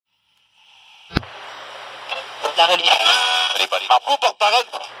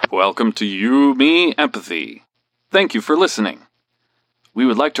Welcome to You, Me, Empathy. Thank you for listening. We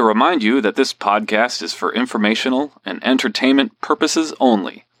would like to remind you that this podcast is for informational and entertainment purposes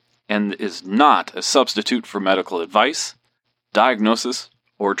only, and is not a substitute for medical advice, diagnosis,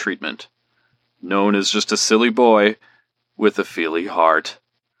 or treatment. Known as just a silly boy with a feely heart.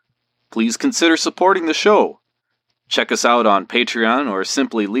 Please consider supporting the show. Check us out on Patreon or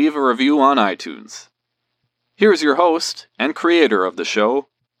simply leave a review on iTunes. Here's your host and creator of the show,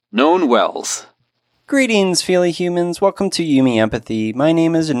 Known Wells. Greetings, feely humans. Welcome to You, Me, Empathy. My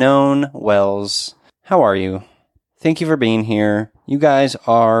name is Known Wells. How are you? Thank you for being here. You guys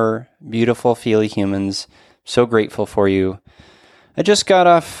are beautiful, feely humans. So grateful for you. I just got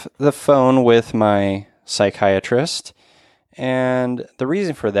off the phone with my psychiatrist, and the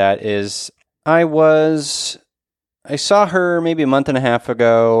reason for that is I saw her maybe a month and a half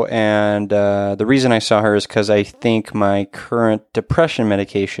ago, and the reason I saw her is because I think my current depression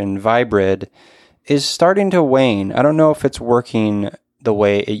medication, Viibryd, is starting to wane. I don't know if it's working the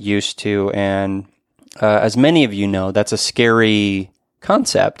way it used to, and as many of you know, that's a scary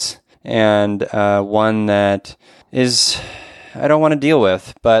concept, and one that I don't want to deal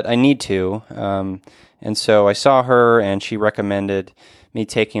with, but I need to. And so I saw her, and she recommended me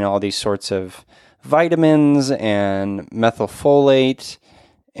taking all these sorts of vitamins and methylfolate,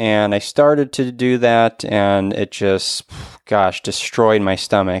 and I started to do that, and it just, destroyed my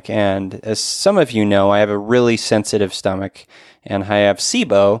stomach. And as some of you know, I have a really sensitive stomach, and I have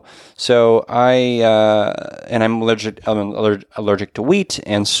SIBO, so I'm allergic to wheat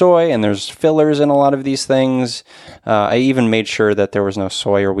and soy, and there's fillers in a lot of these things. I even made sure that there was no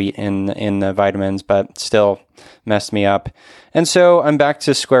soy or wheat in the vitamins, but still messed me up. And so I'm back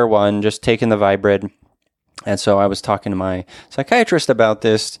to square one, just taking the Viibryd. And so I was talking to my psychiatrist about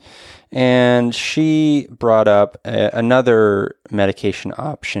this, and she brought up another medication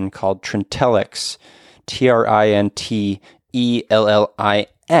option called Trintellix, Trintellix,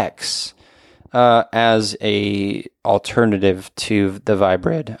 as a alternative to the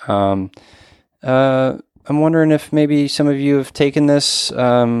Viibryd. I'm wondering if maybe some of you have taken this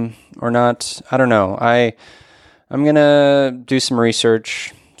or not. I don't know. I'm gonna do some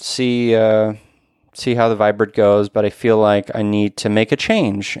research, see how the Viibryd goes, but I feel like I need to make a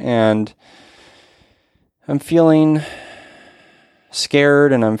change, and I'm feeling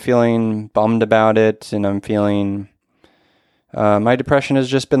scared, and I'm feeling bummed about it, and I'm feeling my depression has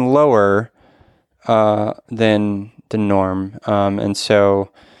just been lower than the norm, and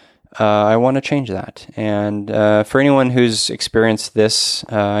so I want to change that. And for anyone who's experienced this,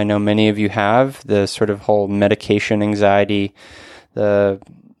 I know many of you have, the sort of whole medication anxiety, the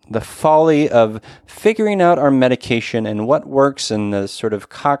folly of figuring out our medication and what works, and the sort of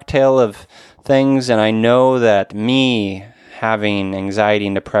cocktail of things. And I know that me having anxiety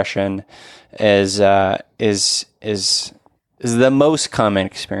and depression is the most common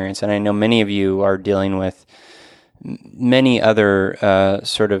experience, and I know many of you are dealing with many other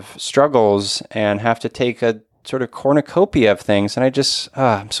sort of struggles and have to take a sort of cornucopia of things. And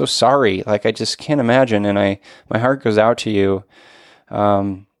I'm so sorry. Like, I just can't imagine. And my heart goes out to you.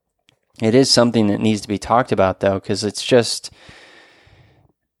 It is something that needs to be talked about, though, because it's just,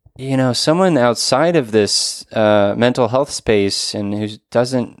 someone outside of this mental health space and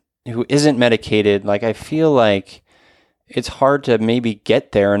who isn't medicated, like, I feel like it's hard to maybe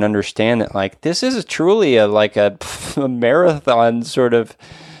get there and understand that, like, this is truly a marathon sort of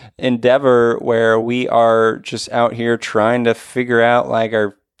endeavor where we are just out here trying to figure out, like,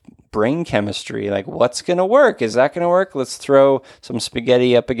 our brain chemistry, like, what's going to work? Is that going to work? Let's throw some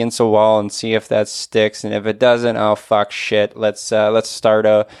spaghetti up against a wall and see if that sticks. And if it doesn't, oh, fuck, shit. Let's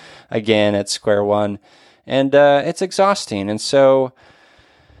start again at square one. And it's exhausting. And so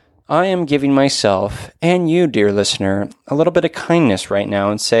I am giving myself and you, dear listener, a little bit of kindness right now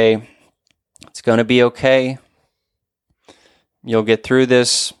and say, it's going to be okay. You'll get through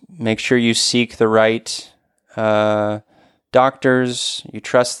this. Make sure you seek the right doctors. You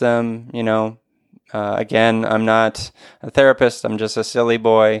trust them. Again, I'm not a therapist. I'm just a silly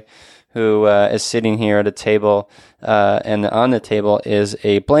boy who is sitting here at a table, and on the table is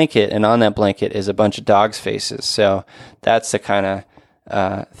a blanket, and on that blanket is a bunch of dogs' faces. So that's the kind of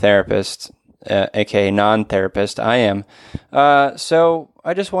therapist, aka non-therapist, I am. So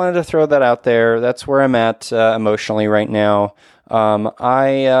I just wanted to throw that out there. That's where I'm at emotionally right now.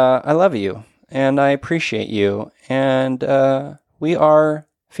 I love you, and I appreciate you, and we are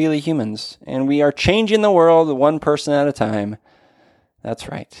feely humans, and we are changing the world one person at a time. That's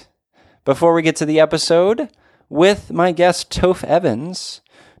right. Before we get to the episode with my guest, Toph Evans,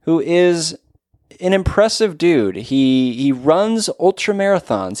 who is an impressive dude. He runs ultra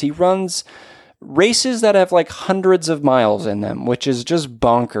marathons. He runs races that have like hundreds of miles in them, which is just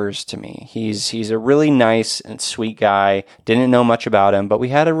bonkers to me. He's a really nice and sweet guy. Didn't know much about him, but we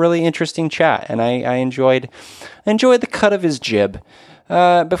had a really interesting chat, and I enjoyed the cut of his jib.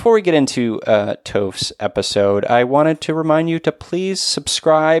 Before we get into Toph's episode, I wanted to remind you to please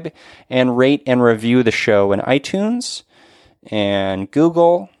subscribe and rate and review the show in iTunes and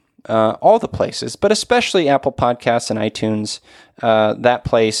Google, all the places, but especially Apple Podcasts and iTunes, that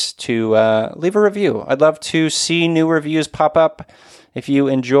place to leave a review. I'd love to see new reviews pop up. If you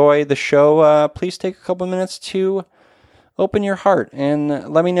enjoy the show, please take a couple minutes to open your heart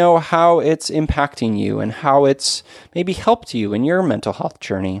and let me know how it's impacting you and how it's maybe helped you in your mental health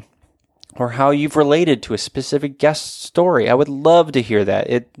journey, or how you've related to a specific guest story. I would love to hear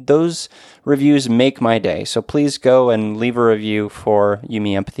that. Those reviews make my day. So please go and leave a review for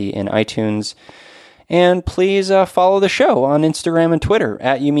Yumi Empathy in iTunes. And please follow the show on Instagram and Twitter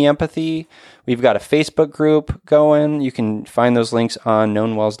at Yumi Empathy. We've got a Facebook group going. You can find those links on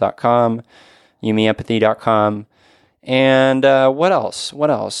knownwells.com, yumiempathy.com. And what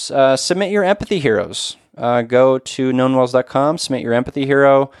else? Submit your empathy heroes. Go to knownwells.com, submit your empathy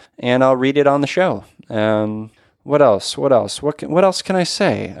hero, and I'll read it on the show. What else? What else can I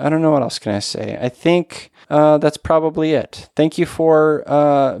say? I don't know what else can I say. I think that's probably it. Thank you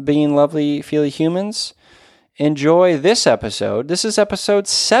for being lovely, feely humans. Enjoy this episode. This is episode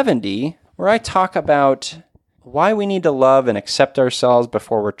 70, where I talk about why we need to love and accept ourselves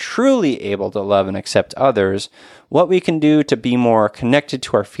before we're truly able to love and accept others, what we can do to be more connected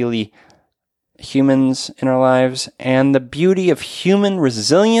to our feely humans in our lives, and the beauty of human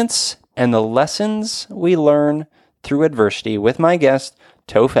resilience and the lessons we learn through adversity with my guest,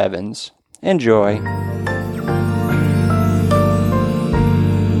 Toph Evans. Enjoy.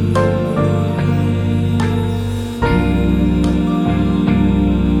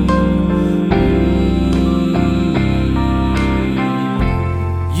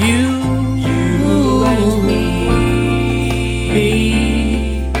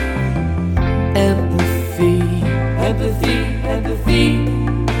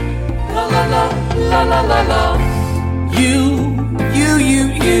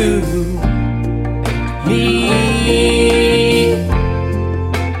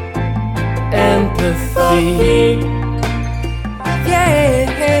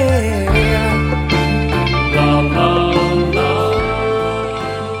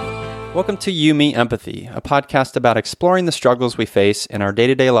 Welcome to Yumi Empathy, a podcast about exploring the struggles we face in our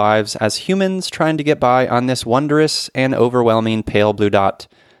day-to-day lives as humans trying to get by on this wondrous and overwhelming pale blue dot.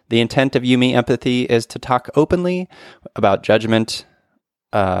 The intent of Yumi Empathy is to talk openly about judgment.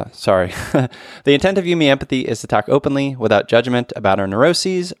 The intent of Yumi Empathy is to talk openly, without judgment, about our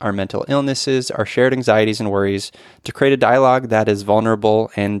neuroses, our mental illnesses, our shared anxieties and worries, to create a dialogue that is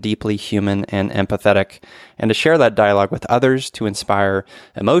vulnerable and deeply human and empathetic, and to share that dialogue with others to inspire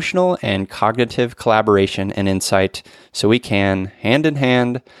emotional and cognitive collaboration and insight, so we can, hand in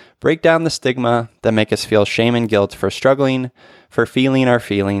hand, break down the stigma that make us feel shame and guilt for struggling, for feeling our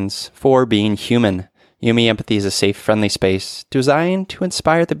feelings, for being human. Yumi Empathy is a safe, friendly space designed to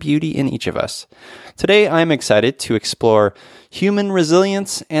inspire the beauty in each of us. Today, I'm excited to explore human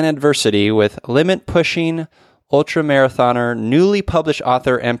resilience and adversity with limit-pushing ultramarathoner, newly published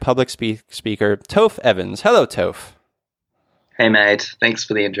author, and public speaker, Toph Evans. Hello, Toph. Hey, mate. Thanks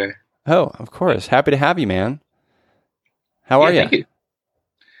for the intro. Oh, of course. Happy to have you, man. How are you? Thank you.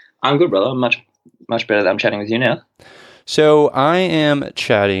 I'm good, brother. I'm much better that I'm chatting with you now. So I am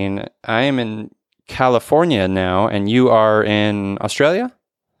in California now, and you are in Australia?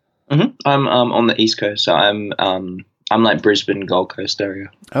 Mm-hmm. I'm on the East Coast, so I'm like Brisbane, Gold Coast area.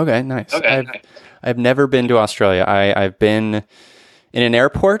 Okay, nice. I've never been to Australia. I've been in an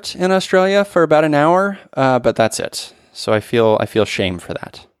airport in Australia for about an hour, but that's it. So I feel shame for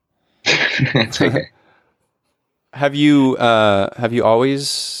that. It's okay. Have you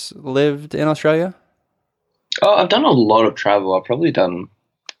always lived in Australia? Oh, I've done a lot of travel. I've probably done,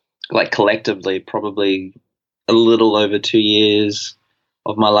 like, collectively, probably a little over 2 years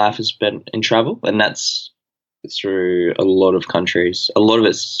of my life is spent in travel, and that's through a lot of countries. A lot of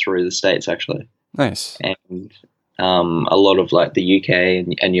it's through the States, actually. Nice. And a lot of, like, the UK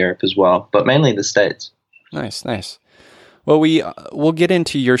and Europe as well, but mainly the States. Nice. Well, we'll get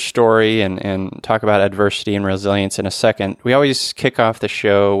into your story and talk about adversity and resilience in a second. We always kick off the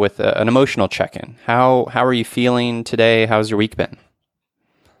show with an emotional check-in. How are you feeling today? How's your week been?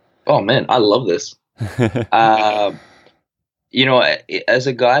 Oh, man, I love this. You know, as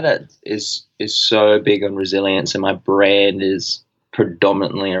a guy that is so big on resilience, and my brand is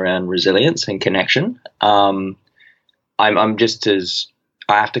predominantly around resilience and connection. I'm just as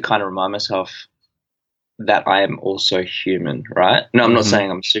I have to kind of remind myself that I am also human, right? No, I'm not saying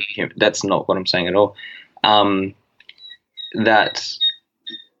I'm superhuman. That's not what I'm saying at all. That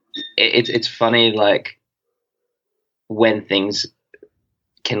it's funny, like when things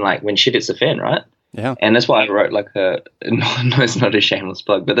can, like when shit hits the fan, right? Yeah. And that's why I wrote like no, it's not a shameless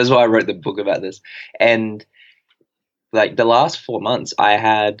plug, but that's why I wrote the book about this. And like the last 4 months,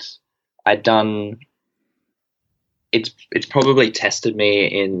 I'd done. It's probably tested me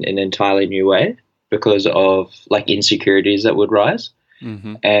in an entirely new way because of like insecurities that would rise,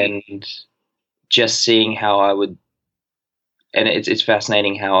 and just seeing how I would. And it's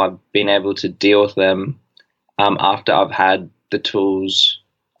fascinating how I've been able to deal with them after I've had the tools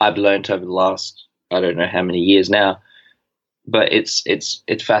I've learned over the last, I don't know how many years now, but it's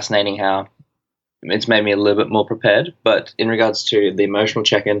fascinating how it's made me a little bit more prepared. But in regards to the emotional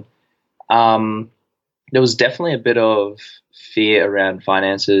check-in, there was definitely a bit of fear around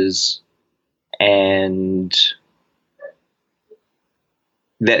finances, and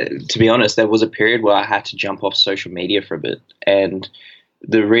that, to be honest, there was a period where I had to jump off social media for a bit, and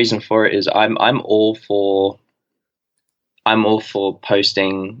the reason for it is I'm all for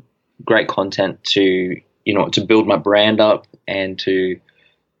posting great content to build my brand up and to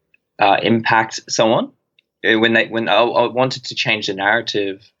impact someone. When I wanted to change the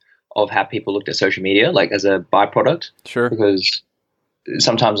narrative of how people looked at social media, like as a byproduct, Sure. Because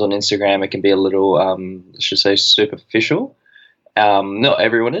sometimes on Instagram it can be a little, let's just say, superficial. Not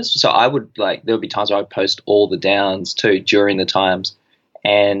everyone is. So I would there would be times where I'd post all the downs too during the times,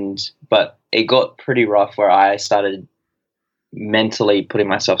 but it got pretty rough where I started mentally putting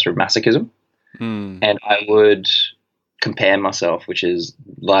myself through masochism, and I would compare myself, which is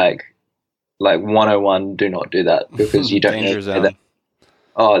like 101. Do not do that, because you don't know that.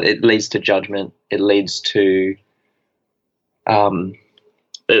 Oh, it leads to judgment. It leads to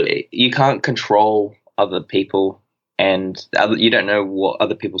you can't control other people, and you don't know what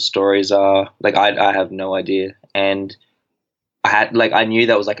other people's stories are. Like I have no idea, and I knew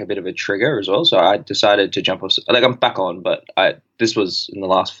that was like a bit of a trigger as well. So I decided to jump off. Like I'm back on, but this was in the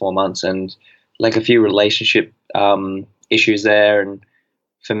last 4 months, and like a few relationship issues there, and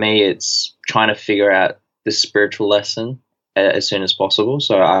for me, it's trying to figure out the spiritual lesson as soon as possible.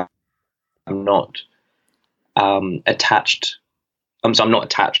 So I'm not attached. I'm not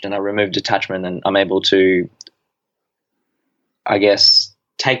attached, and I removed attachment, and I'm able to, I guess,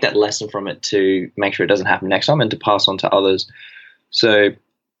 take that lesson from it to make sure it doesn't happen next time and to pass on to others. So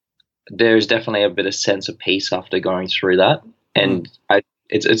there's definitely a bit of sense of peace after going through that. And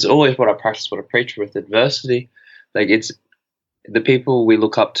it's always what I practice, what I preach with adversity. Like it's the people we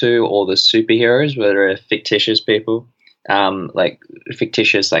look up to, or the superheroes, whether they're fictitious people, like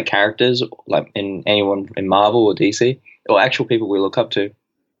fictitious like characters, like in anyone in Marvel or DC, or actual people we look up to.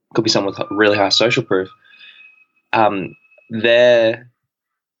 Could be someone with really high social proof. Their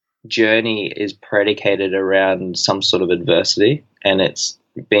journey is predicated around some sort of adversity, and it's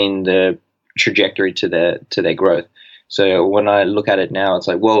been the trajectory to their growth. So when I look at it now, it's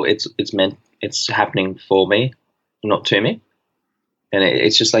like, well, it's happening for me, not to me. And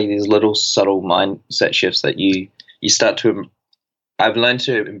it's just like these little subtle mindset shifts that you start to. I've learned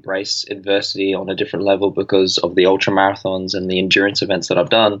to embrace adversity on a different level because of the ultra marathons and the endurance events that I've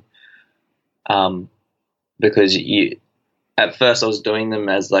done. Because at first I was doing them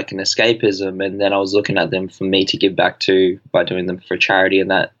as like an escapism, and then I was looking at them for me to give back to by doing them for charity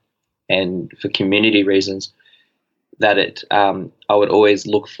and for community reasons. That I would always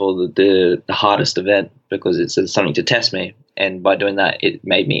look for the hardest event because it's something to test me, and by doing that, it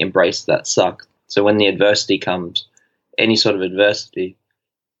made me embrace that suck. So when the adversity comes, any sort of adversity,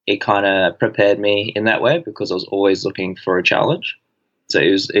 it kind of prepared me in that way because I was always looking for a challenge. So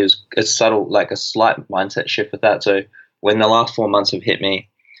it was a subtle, like a slight mindset shift with that. So when the last 4 months have hit me,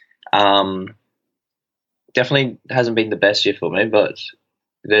 definitely hasn't been the best year for me, but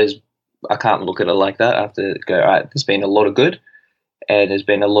I can't look at it like that. I have to go, all right, there's been a lot of good, and there's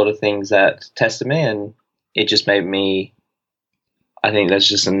been a lot of things that tested me, and it just made me, I think that's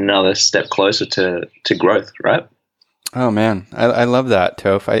just another step closer to growth, right? Oh man, I love that,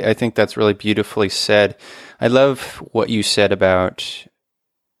 Toph. I think that's really beautifully said. I love what you said about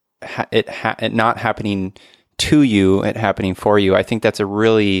it not happening to you, it happening for you. I think that's a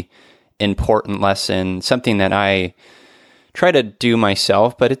really important lesson, something that I try to do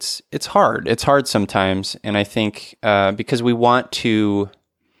myself, but it's hard. It's hard sometimes, and I think because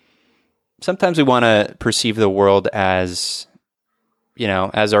sometimes we want to perceive the world as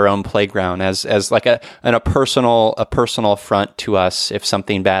as our own playground, as like a personal affront to us if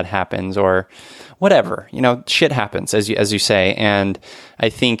something bad happens or whatever, shit happens as you say. And I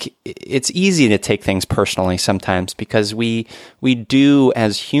think it's easy to take things personally sometimes because we do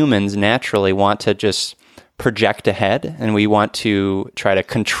as humans naturally want to just project ahead, and we want to try to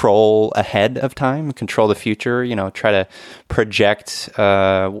control ahead of time, control the future, try to project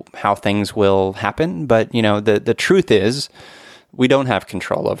how things will happen. But, the truth is we don't have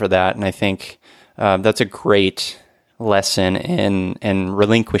control over that. And I think that's a great lesson in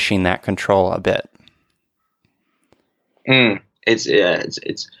relinquishing that control a bit.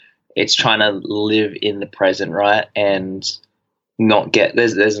 It's trying to live in the present, right? And not get,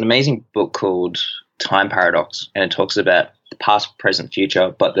 there's an amazing book called Time Paradox, and it talks about the past, present,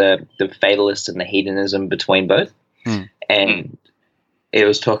 future, but the fatalist and the hedonism between both. And it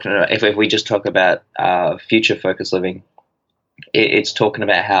was talking about, if we just talk about future focused living, it's talking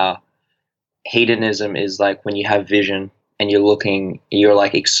about how hedonism is like when you have vision and you're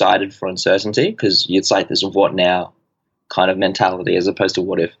like excited for uncertainty because it's like this what now kind of mentality as opposed to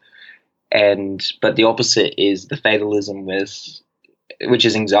what if. But the opposite is the fatalism which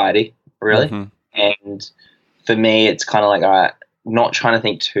is anxiety, really. Mm-hmm. And for me, it's kind of like, all right, not trying to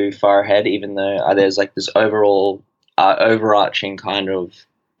think too far ahead, even though there's like this overall overarching kind of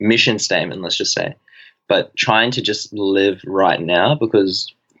mission statement, let's just say, but trying to just live right now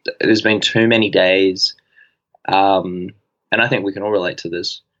because there's been too many days, and I think we can all relate to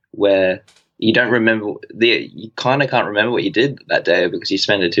this, where you don't remember, you kind of can't remember what you did that day because you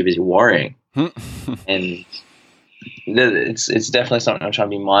spent it too busy worrying. And it's definitely something I'm trying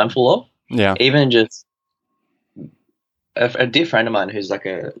to be mindful of. Yeah. Even just a dear friend of mine who's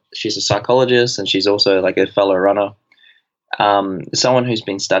she's a psychologist and she's also like a fellow runner. Someone who's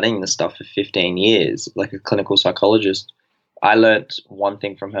been studying this stuff for 15 years, like a clinical psychologist. I learned one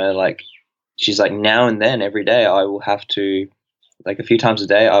thing from her, like she's like, now and then every day I will have to, like a few times a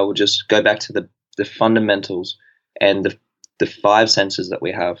day, I will just go back to the fundamentals and the five senses that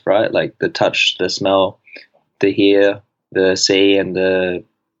we have, right? Like the touch, the smell, the hear, the see, and the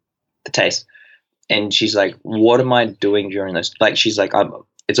taste. And she's like, what am I doing during this? Like, she's like,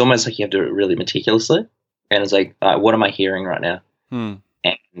 it's almost like you have to do it really meticulously. And it's like, what am I hearing right now?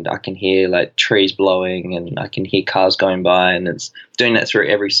 And I can hear like trees blowing and I can hear cars going by, and it's doing that through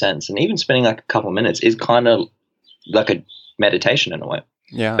every sense. And even spending like a couple of minutes is kind of like a meditation in a way.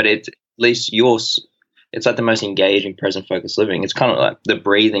 Yeah. But it's at least it's like the most engaging present focused living. It's kind of like the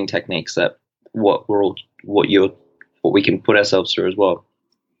breathing techniques that what we can put ourselves through as well.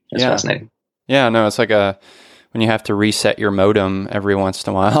 It's fascinating. Yeah, no, it's like when you have to reset your modem every once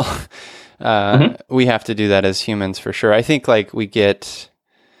in a while. We have to do that as humans for sure. I think like we get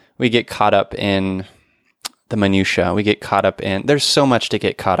caught up in the minutia. We get caught up in, there's so much to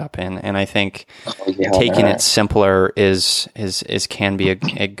get caught up in, and I think taking it simpler can be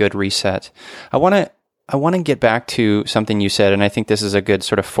a good reset. I want to get back to something you said, and I think this is a good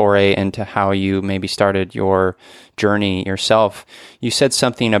sort of foray into how you maybe started your journey yourself. You said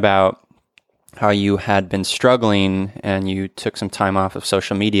something about how you had been struggling and you took some time off of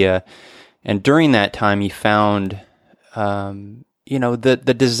social media, and during that time you found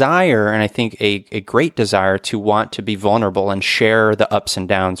the desire, and I think a great desire to want to be vulnerable and share the ups and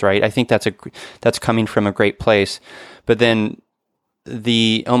downs, right? I think that's coming from a great place. But then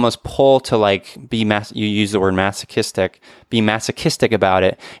the almost pull to like you use the word masochistic, be masochistic about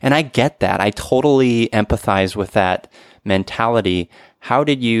it. And I get that. I totally empathize with that mentality.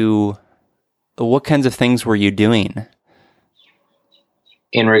 What kinds of things were you doing?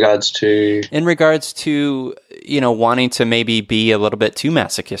 In regards to, wanting to maybe be a little bit too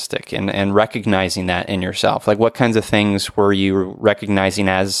masochistic and recognizing that in yourself. Like what kinds of things were you recognizing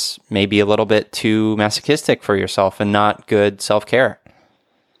as maybe a little bit too masochistic for yourself and not good self-care?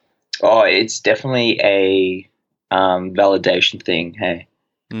 Oh, it's definitely a validation thing. Hey,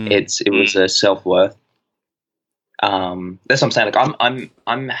 it was a self-worth. That's what I'm saying. Like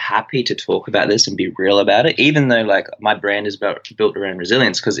I'm happy to talk about this and be real about it, even though like my brand is built around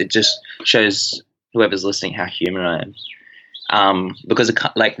resilience, because it just shows whoever's listening how human I am. Because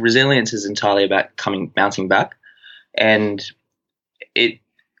like resilience is entirely about bouncing back, and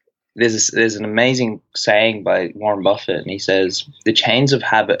there's an amazing saying by Warren Buffett, and he says the chains of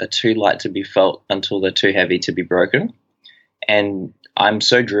habit are too light to be felt until they're too heavy to be broken. And I'm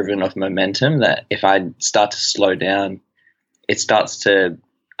so driven of momentum that if I start to slow down, it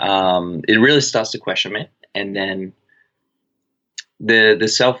really starts to question me. And then the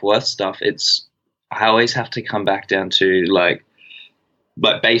self-worth stuff, I always have to come back down to like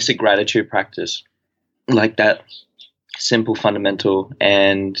basic gratitude practice, like that simple, fundamental,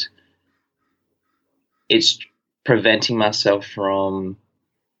 and it's preventing myself from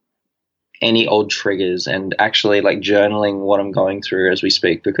any old triggers and actually like journaling what I'm going through as we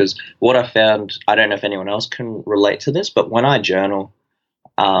speak. Because what I found, I don't know if anyone else can relate to this, but when I journal,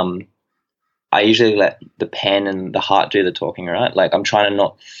 I usually let the pen and the heart do the talking, right? Like I'm trying to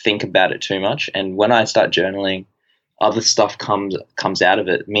not think about it too much. And when I start journaling, other stuff comes out of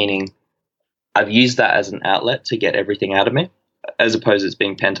it, meaning I've used that as an outlet to get everything out of me, as opposed to it's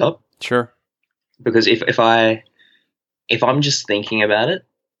being pent up. Sure. Because if I'm just thinking about it,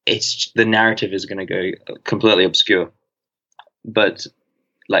 the narrative is going to go completely obscure. But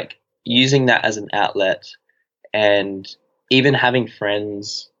like using that as an outlet, and even having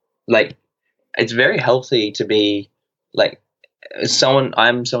friends, like it's very healthy to be like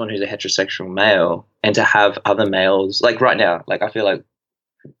I'm someone who's a heterosexual male, and to have other males, like right now, like I feel like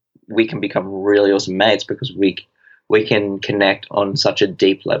we can become really awesome mates because we can connect on such a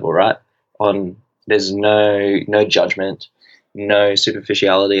deep level, right? There's no judgment, no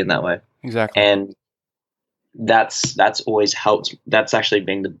superficiality in that way. Exactly. And that's always helped. That's actually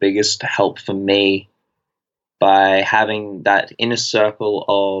been the biggest help for me, by having that inner circle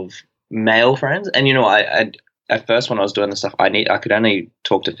of male friends. And I at first when I was doing this stuff, I could only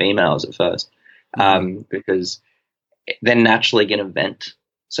talk to females at first, because they're naturally going to vent.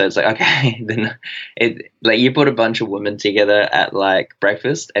 So it's like, okay, then you put a bunch of women together at like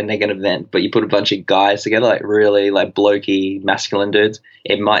breakfast and they're going to vent, but you put a bunch of guys together, like really like blokey masculine dudes,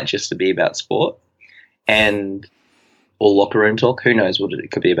 it might just be about sport or locker room talk. Who knows what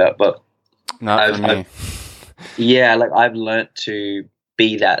it could be about, but not for me. Yeah, like I've learned to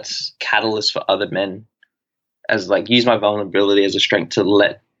be that catalyst for other men, as like use my vulnerability as a strength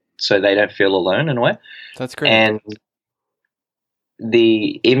so they don't feel alone in a way. That's great. And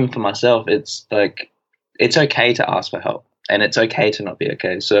even for myself, it's like it's okay to ask for help, and it's okay to not be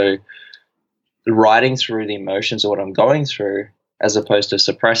okay. So writing through the emotions of what I'm going through, as opposed to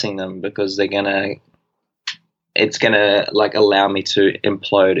suppressing them, because it's gonna like allow me to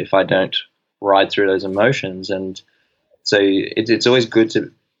implode if I don't ride through those emotions. And so it's always good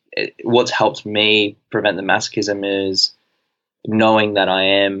what's helped me prevent the masochism is knowing that I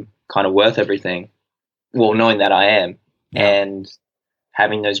am kind of worth everything. Well, knowing that I am, and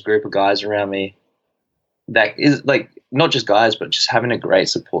having those group of guys around me that is like not just guys, but just having a great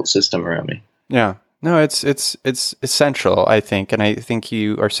support system around me. Yeah. No, it's essential, I think. And I think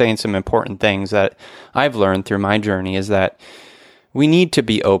you are saying some important things that I've learned through my journey, is that we need to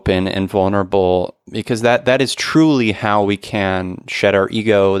be open and vulnerable, because that is truly how we can shed our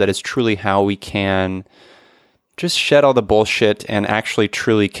ego. That is truly how we can just shed all the bullshit and actually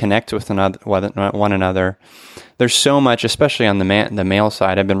truly connect with one another. There's so much, especially on the male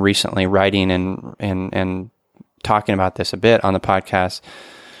side. I've been recently writing and talking about this a bit on the podcast.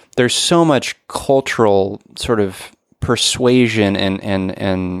 There's so much cultural sort of persuasion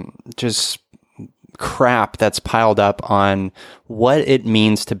and just crap that's piled up on what it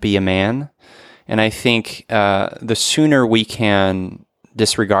means to be a man. And I think the sooner we can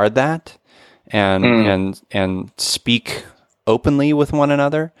disregard that and speak openly with one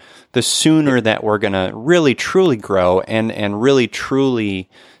another, the sooner that we're going to really truly grow and really truly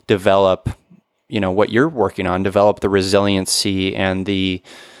develop, what you're working on, develop the resiliency and the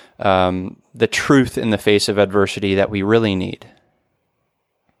truth in the face of adversity that we really need.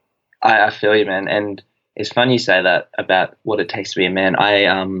 I feel you, man. And it's funny you say that about what it takes to be a man. I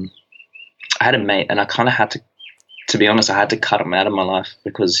had a mate, and I kind of had to be honest, I had to cut him out of my life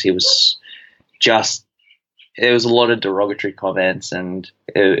because he was just, it was a lot of derogatory comments, and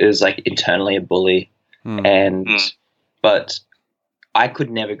it was like internally a bully. But I could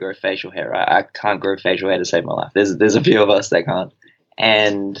never grow facial hair. I can't grow facial hair to save my life. There's a few of us that can't.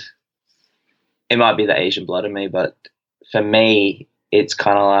 And it might be the Asian blood in me, but for me, it's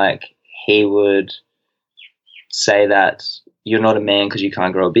kind of like he would say that you're not a man because you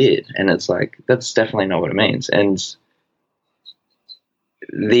can't grow a beard. And it's like, that's definitely not what it means. And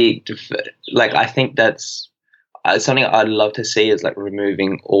I think that's something I'd love to see, is like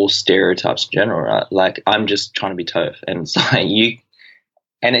removing all stereotypes in general, right? Like, I'm just trying to be tough, and it's like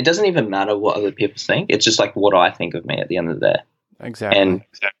and it doesn't even matter what other people think. It's just like what I think of me at the end of the day. Exactly. And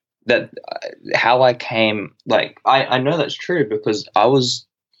that how I came, like, I know that's true, because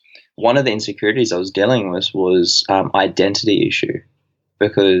one of the insecurities I was dealing with was identity issue,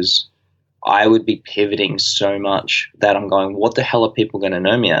 because I would be pivoting so much that I'm going, what the hell are people going to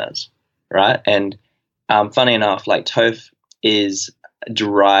know me as, right? And funny enough, like, Toph is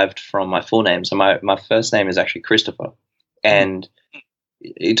derived from my full name. So my first name is actually Christopher. And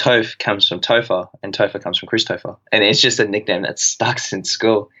Toph comes from Topher, and Topher comes from Christopher, and it's just a nickname that's stuck since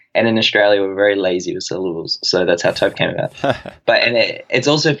school. And in Australia, we're very lazy with syllables, so that's how Toph came about. It's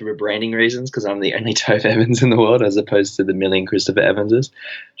also for branding reasons, because I'm the only Toph Evans in the world, as opposed to the million Christopher Evanses.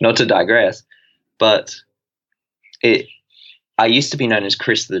 Not to digress, but I used to be known as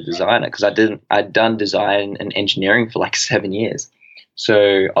Chris the Designer, because I'd done design and engineering for like 7 years.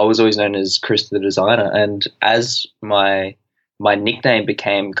 So I was always known as Chris the Designer, and as my nickname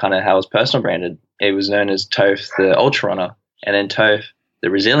became kind of how I was personal branded, it was known as Toph the Ultra Runner, and then Toph the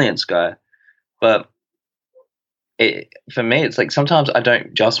resilience guy. But for me, it's like sometimes I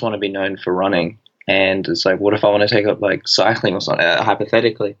don't just want to be known for running, and it's like, what if I want to take up like cycling or something,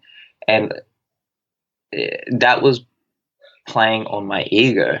 hypothetically? And that was playing on my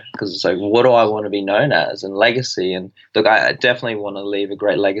ego, because it's like, what do I want to be known as, and legacy? And look, I definitely want to leave a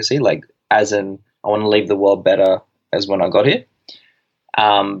great legacy, like as in I want to leave the world better as when I got here.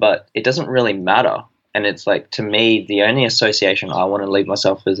 But it doesn't really matter. And it's like, to me, the only association I want to leave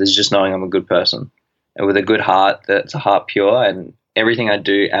myself with is just knowing I'm a good person, and with a good heart, that's a heart pure, and everything I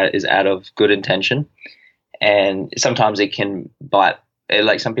do is out of good intention. And sometimes it can bite.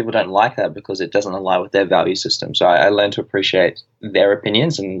 Like, some people don't like that because it doesn't align with their value system. So I learn to appreciate their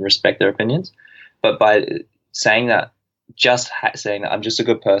opinions and respect their opinions. But by saying that, saying that I'm just a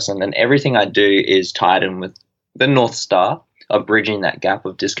good person, and everything I do is tied in with the North Star of bridging that gap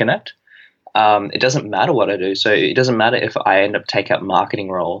of disconnect. It doesn't matter what I do. So it doesn't matter if I end up take up marketing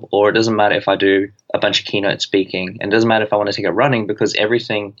role, or it doesn't matter if I do a bunch of keynote speaking, and it doesn't matter if I want to take up running, because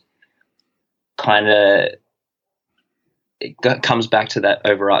everything kind of comes back to that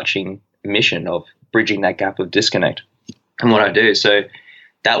overarching mission of bridging that gap of disconnect and what I do. So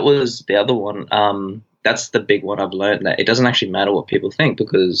that was the other one. That's the big one I've learned, that it doesn't actually matter what people think,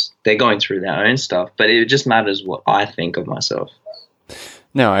 because they're going through their own stuff, but it just matters what I think of myself.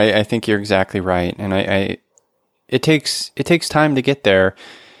 No, I think you're exactly right. And it takes time to get there.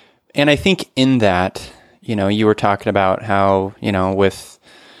 And I think in that, you were talking about how, with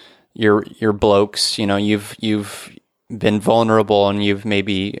your blokes, you've been vulnerable, and you've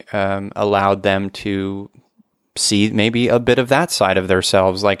maybe allowed them to see maybe a bit of that side of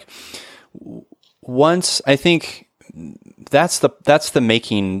themselves. Like, once, I think that's the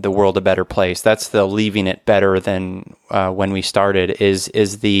making the world a better place. That's the leaving it better than when we started,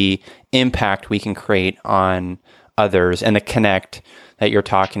 is the impact we can create on others, and the connect that you're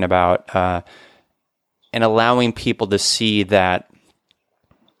talking about, and allowing people to see that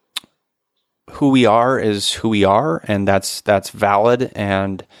who we are is who we are, and that's valid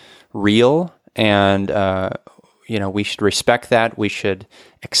and real, and we should respect that. We should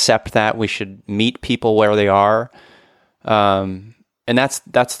accept that. We should meet people where they are, and that's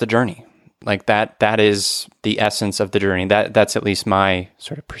the journey. Like that is the essence of the journey. That's at least my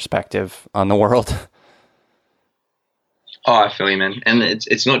sort of perspective on the world. Oh, I feel you, man. And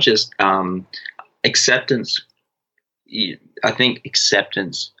it's not just acceptance. I think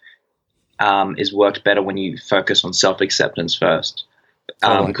acceptance is worked better when you focus on self-acceptance first.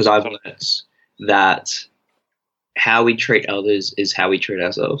 Because I've learned that how we treat others is how we treat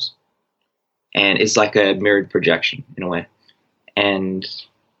ourselves. And it's like a mirrored projection in a way. And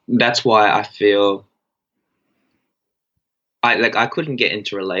that's why I feel I couldn't get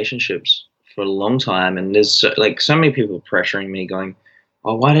into relationships for a long time. And there's so many people pressuring me, going,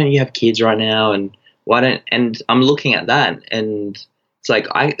 "Oh, why don't you have kids right now?" And I'm looking at that, and it's like,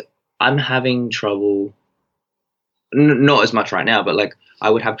 I'm having trouble, not as much right now, but like I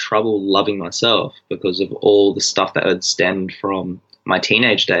would have trouble loving myself because of all the stuff that had stemmed from my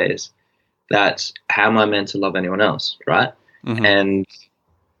teenage days. That how am I meant to love anyone else, right? Mm-hmm. And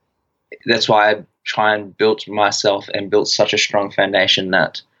that's why I try and build myself and built such a strong foundation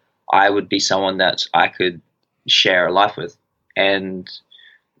that I would be someone that I could share a life with. And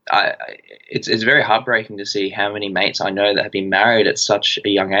it's very heartbreaking to see how many mates I know that have been married at such a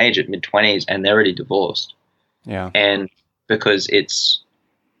young age, at mid-20s, and they're already divorced. Yeah. And because it's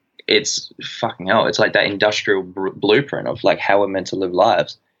fucking hell. It's like that industrial blueprint of like how we're meant to live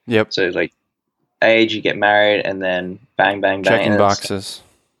lives. Yep. So like age, you get married, and then bang, bang, bang. Checking boxes.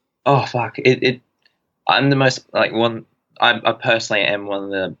 Oh, fuck. I'm the most, like, I personally am one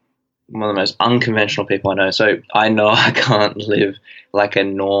of the most unconventional people I know. So I know I can't live like a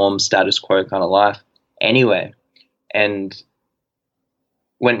norm, status quo kind of life anyway. And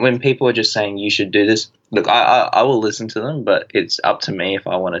when people are just saying you should do this, look, I will listen to them, but it's up to me if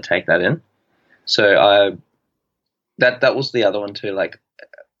I want to take that in. So that was the other one too. Like,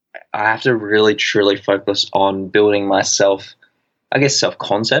 I have to really truly focus on building myself, I guess,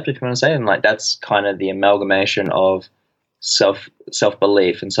 self-concept, if you want to say. And like, that's kind of the amalgamation of self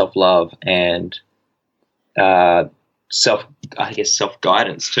belief and self love and self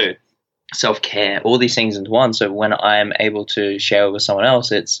guidance too, self care, all these things into one. So when I'm able to share with someone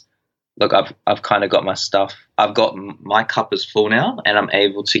else, it's look, I've kind of got my stuff. I've got my cup is full now, and I'm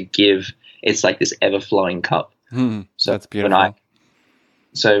able to give. It's like this ever flowing cup. So that's beautiful.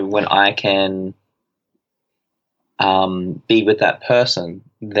 When I can be with that person,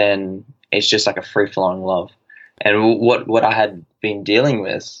 then it's just like a free flowing love. And what I had been dealing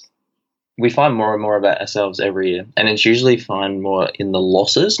with, we find more and more about ourselves every year, and it's usually find more in the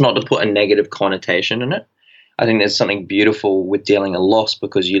losses. Not to put a negative connotation in it. I think there's something beautiful with dealing a loss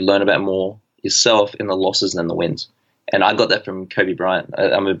because you learn about more yourself in the losses than the wins. And I got that from Kobe Bryant.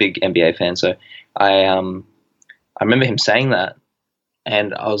 I'm a big NBA fan, so I remember him saying that,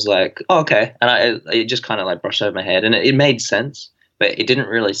 and I was like, oh, okay. And it just kind of like brushed over my head, and it made sense, but it didn't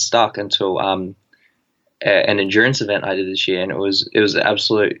really stuck until an endurance event I did this year, and it was an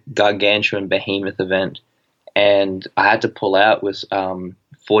absolute gargantuan behemoth event, and I had to pull out with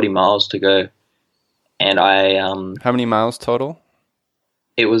 40 miles to go. And how many miles total?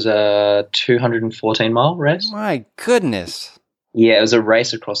 It was a 214-mile race. My goodness. Yeah, it was a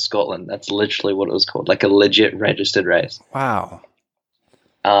race across Scotland. That's literally what it was called, like a legit registered race. Wow.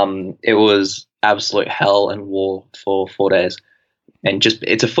 It was absolute hell and war for 4 days. And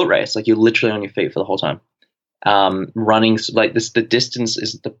it's a foot race. Like, you're literally on your feet for the whole time. Running, like the distance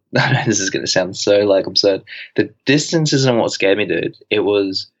is this is going to sound so like absurd. The distance isn't what scared me, dude.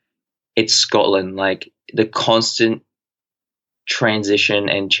 It's Scotland, like the constant transition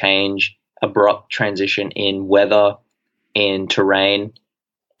and change, abrupt transition in weather, in terrain,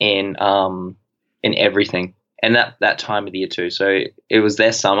 in everything, and that time of the year too. So it was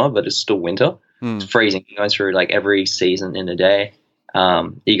their summer, but it's still winter. It's freezing. You're going through like every season in a day.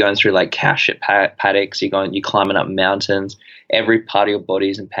 You're going through like cash at paddocks. You're climbing up mountains. Every part of your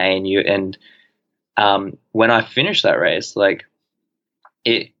body's in pain. When I finished that race,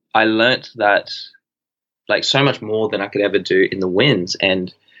 I learnt that like so much more than I could ever do in the wins.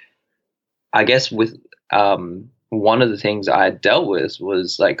 And I guess with one of the things I had dealt with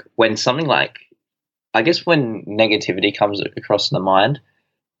was like when something like, I guess when negativity comes across the mind,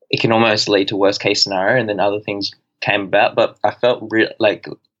 it can almost lead to worst case scenario, and then other things came about. But I felt like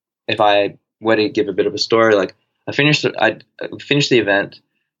if I were to give a bit of a story, like I finished the event,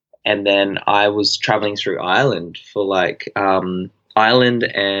 and then I was traveling through Ireland for Ireland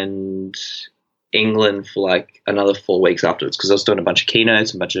and England for like another 4 weeks afterwards, because I was doing a bunch of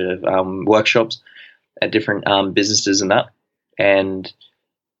keynotes, a bunch of workshops at different businesses and that. And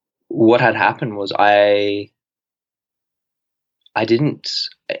what had happened was I didn't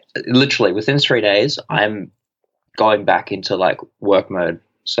literally within 3 days I'm going back into like work mode.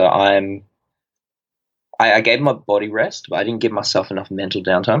 So I gave my body rest, but I didn't give myself enough mental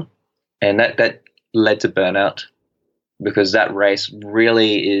downtime, and that led to burnout. Because that race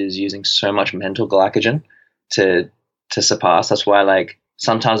really is using so much mental glycogen to surpass. That's why, like,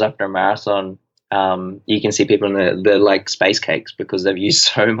 sometimes after a marathon, you can see people in the like space cakes because they've used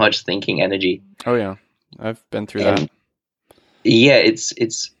so much thinking energy. Oh yeah, I've been through that. Yeah,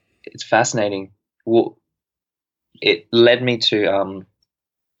 it's fascinating. Well, it led me to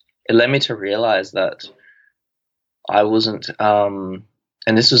realize that I wasn't.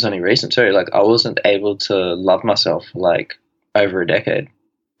 And this was only recent too. Like I wasn't able to love myself for like over a decade,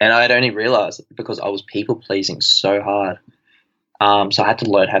 and I had only realized because I was people pleasing so hard. So I had to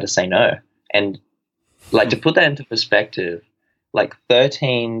learn how to say no. And like to put that into perspective, like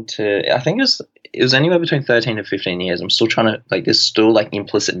 13 to I think it was anywhere between 13 to 15 years. I'm still trying to like there's still like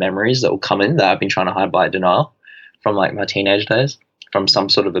implicit memories that will come in that I've been trying to hide by denial from like my teenage days, from some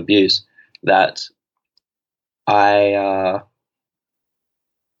sort of abuse that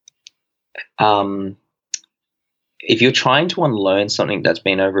if you're trying to unlearn something that's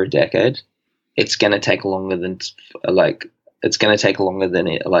been over a decade, it's going to take longer than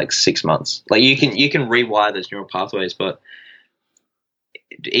 6 months. Like you can rewire those neural pathways, but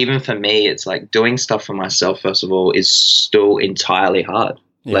even for me, it's like doing stuff for myself, first of all, is still entirely hard.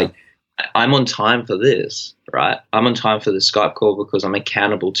 Yeah. Like I'm on time for this, right? I'm on time for the Skype call because I'm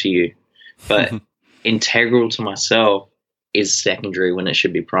accountable to you, but integral to myself is secondary when it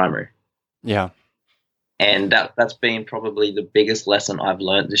should be primary. Yeah. And that's been probably the biggest lesson I've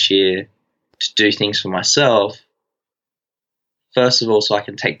learned this year, to do things for myself, first of all, so I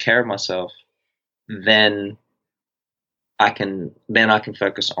can take care of myself, then I can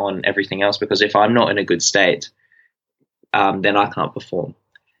focus on everything else, because if I'm not in a good state, then I can't perform.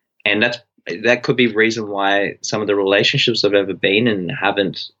 And that could be the reason why some of the relationships I've ever been in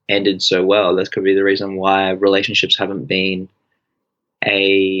haven't ended so well. That could be the reason why relationships haven't been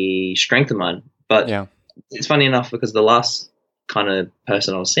a strength of mine. But Yeah. it's funny enough because the last kind of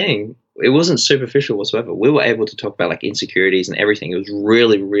person I was seeing, it wasn't superficial whatsoever. We were able to talk about like insecurities and everything. It was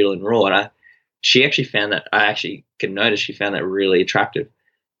really real and raw. And she actually found that, I actually could notice she found that really attractive.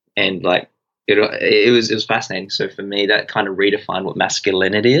 And like, it was fascinating. So for me, that kind of redefined what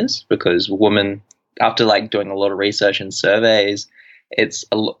masculinity is, because women, after like doing a lot of research and surveys,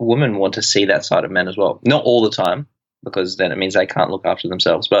 women want to see that side of men as well. Not all the time, because then it means they can't look after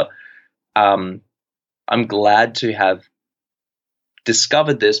themselves. But I'm glad to have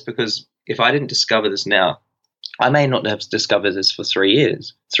discovered this, because if I didn't discover this now, I may not have discovered this for 3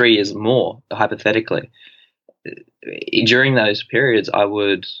 years more, hypothetically. During those periods,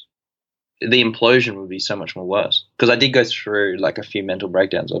 the implosion would be so much more worse, because I did go through like a few mental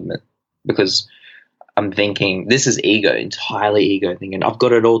breakdowns of it, because I'm thinking this is ego, entirely ego, thinking I've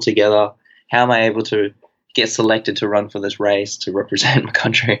got it all together. How am I able to get selected to run for this race to represent my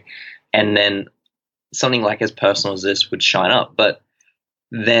country? And then something like as personal as this would shine up, but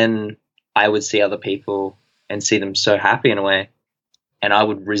then I would see other people and see them so happy in a way, and I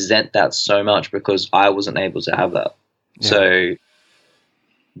would resent that so much because I wasn't able to have that. Yeah. So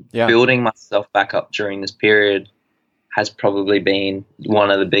Yeah. building myself back up during this period has probably been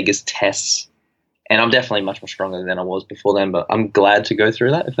one of the biggest tests, and I'm definitely much more stronger than I was before then, but I'm glad to go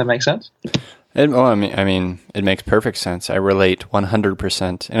through that, if that makes sense. I mean, it makes perfect sense. I relate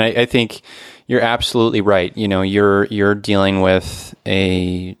 100%. And I think you're absolutely right. You know, you're dealing with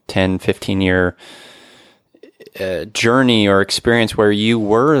a 10, 15-year journey or experience where you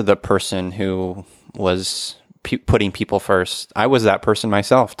were the person who was putting people first. I was that person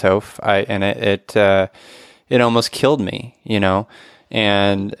myself, Toph. It almost killed me, you know.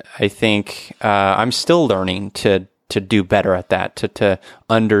 And I think I'm still learning to do better at that, to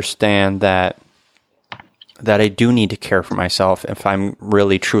understand that I do need to care for myself if I'm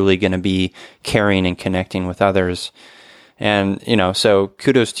really truly going to be caring and connecting with others. And, you know, so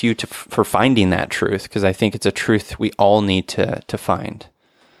kudos to you for finding that truth, because I think it's a truth we all need to find.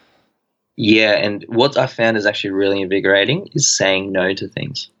 Yeah, and what I found is actually really invigorating is saying no to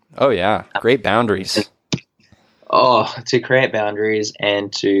things. Oh, yeah. Great boundaries. To create boundaries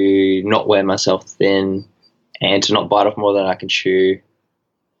and to not wear myself thin and to not bite off more than I can chew,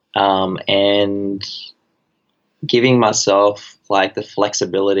 and giving myself like the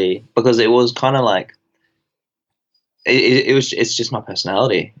flexibility, because it was kind of like it's just my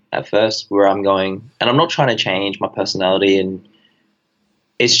personality at first where I'm going, and I'm not trying to change my personality, and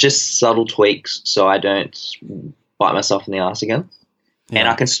it's just subtle tweaks so I don't bite myself in the ass again. Yeah. And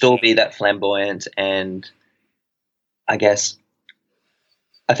I can still be that flamboyant, and I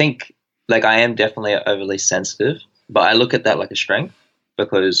think like I am definitely overly sensitive, but I look at that like a strength,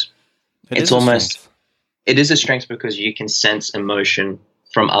 because it is a strength because you can sense emotion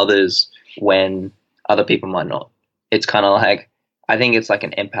from others when other people might not. It's kind of like, I think it's like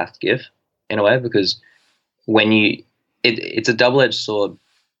an empath gift in a way, because when it's a double-edged sword,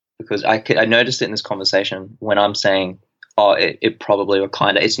 because I noticed it in this conversation when I'm saying, it probably or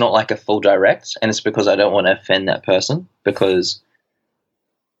kind of, it's not like a full direct, and it's because I don't want to offend that person, because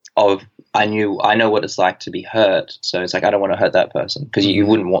I know what it's like to be hurt. So it's like, I don't want to hurt that person, because you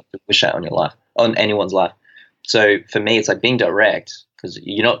wouldn't want to wish that on anyone's life. So for me, it's like being direct, because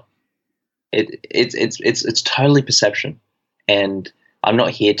you're not, it's totally perception, and I'm not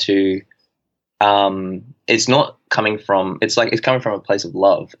here to, it's not coming from, it's coming from a place of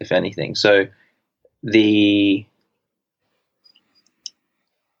love, if anything. So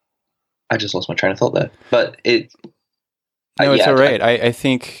I just lost my train of thought there, but it's all right. I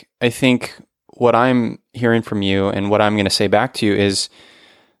think what I'm hearing from you and what I'm going to say back to you is,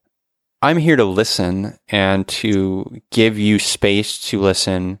 I'm here to listen and to give you space to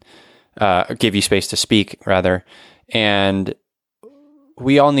listen, give you space to speak, rather. And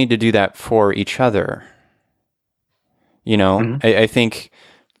we all need to do that for each other. You know, mm-hmm. I think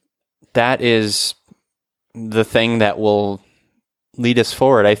that is the thing that will lead us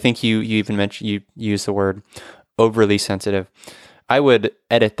forward. I think you even mentioned, you used the word overly sensitive. I would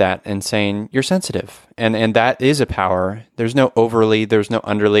edit that and saying you're sensitive, and that is a power. There's no overly, there's no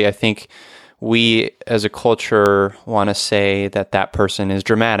underly. I think we as a culture want to say that person is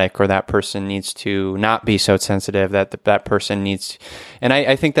dramatic, or that person needs to not be so sensitive, that person needs, and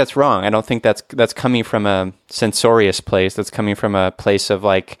I think that's wrong. I don't think that's coming from a censorious place. That's coming from a place of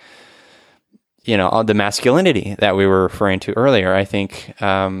like, you know, the masculinity that we were referring to earlier. I think,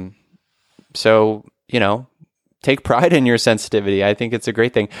 so, you know, take pride in your sensitivity. I think it's a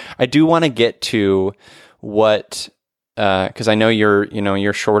great thing. I do want to get to what, because I know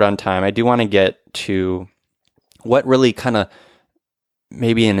you're short on time. I do want to get to what really kind of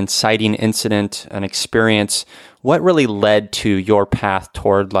maybe an inciting incident, an experience, what really led to your path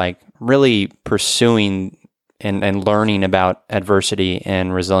toward like really pursuing and learning about adversity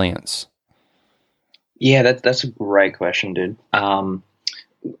and resilience? Yeah, that's a great question, dude. I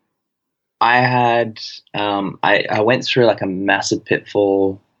went through like a massive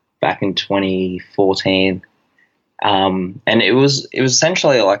pitfall back in 2014, and it was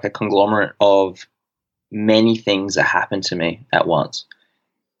essentially like a conglomerate of many things that happened to me at once.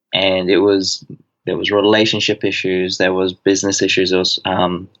 And there was relationship issues, there was business issues, there was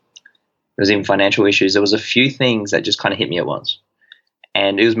even financial issues. There was a few things that just kind of hit me at once,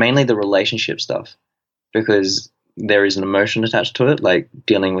 and it was mainly the relationship stuff, because there is an emotion attached to it, like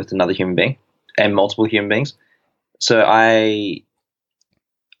dealing with another human being and multiple human beings. So I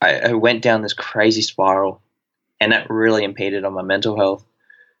went down this crazy spiral, and that really impeded on my mental health.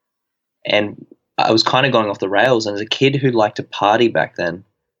 And I was kind of going off the rails. And as a kid who liked to party back then,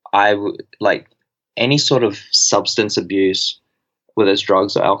 I would like any sort of substance abuse, whether it's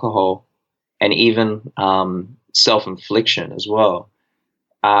drugs or alcohol, and even self-infliction as well,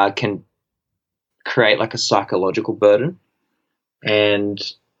 can create like a psychological burden. And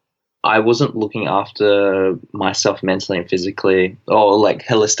I wasn't looking after myself mentally and physically, or like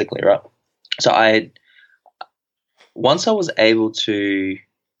holistically, right? So once I was able to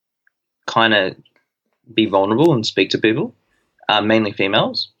kind of be vulnerable and speak to people, mainly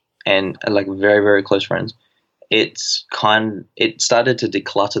females, and like very, very close friends, it started to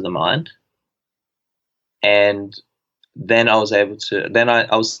declutter the mind. And then I was able to,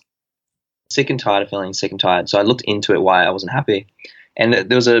 I was sick and tired of feeling sick and tired. So I looked into it, why I wasn't happy. And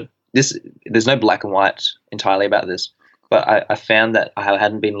there's no black and white entirely about this, but I found that I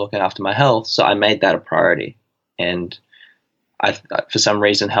hadn't been looking after my health. So I made that a priority. And for some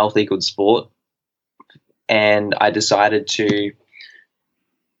reason, health equaled sport. And I decided to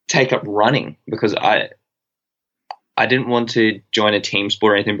take up running, because I didn't want to join a team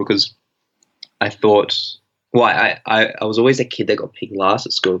sport or anything, because I thought, well, I was always a kid that got picked last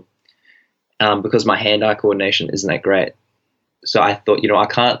at school, because my hand-eye coordination isn't that great. So I thought, I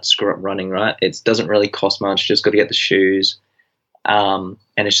can't screw up running, right? It doesn't really cost much, just got to get the shoes, and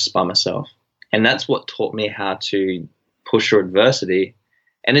it's just by myself. And that's what taught me how to push through adversity.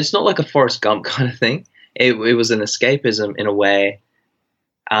 And it's not like a Forrest Gump kind of thing. It was an escapism in a way,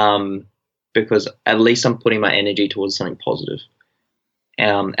 because at least I'm putting my energy towards something positive,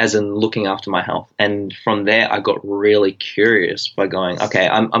 as in looking after my health. And from there, I got really curious by going, okay,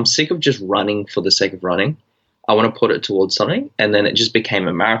 I'm sick of just running for the sake of running. I want to put it towards something. And then it just became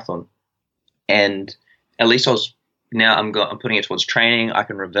a marathon. And at least I'm putting it towards training. I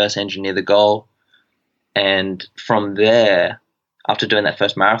can reverse engineer the goal. And from there, after doing that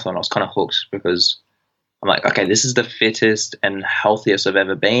first marathon, I was kind of hooked, because I'm like, okay, this is the fittest and healthiest I've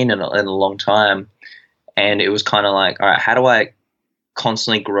ever been in a long time. And it was kind of like, all right, how do I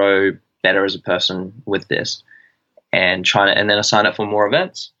constantly grow better as a person with this? And then I signed up for more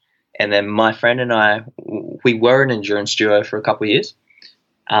events. And then my friend and I, we were an endurance duo for a couple of years.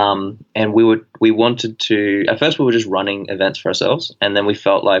 And we wanted to, at first we were just running events for ourselves. And then we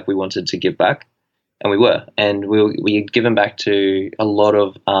felt like we wanted to give back. And we were. And we had given back to a lot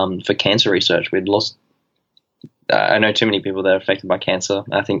of, for cancer research. We'd lost, I know too many people that are affected by cancer.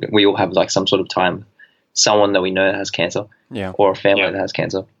 I think we all have like some sort of time, someone that we know that has cancer, or a family that has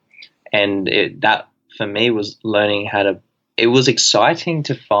cancer. And that for me was learning it was exciting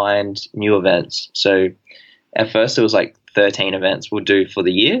to find new events. So at first it was like 13 events we'll do for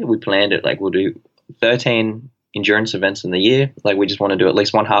the year. We planned it like we'll do 13 endurance events in the year. Like we just want to do at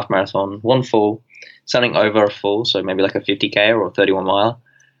least one half marathon, one full, something over a full. So maybe like a 50K or a 31 mile,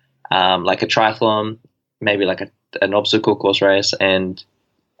 like a triathlon, maybe like an obstacle course race, and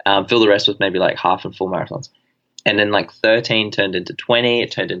fill the rest with maybe like half and full marathons. And then like 13 turned into 20,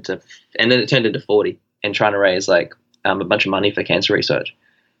 and then it turned into 40, and trying to raise like a bunch of money for cancer research.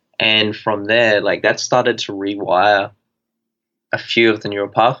 And from there, like that started to rewire a few of the neural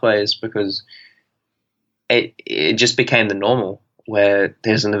pathways, because it just became the normal, where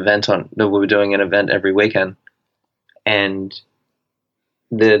there's an event that we were doing an event every weekend. And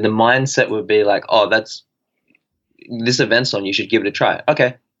the mindset would be like, oh, this event's on, you should give it a try.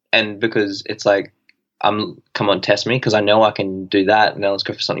 Okay. And because it's like, come on, test me, because I know I can do that. Now let's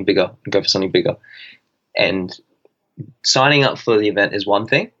go for something bigger and go for something bigger. And signing up for the event is one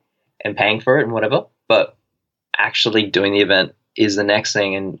thing, and paying for it and whatever, but actually doing the event is the next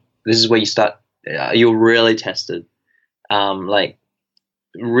thing. And this is where you start you're really tested. Like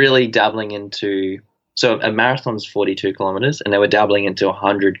really dabbling into, so a marathon's 42 kilometers, and they were dabbling into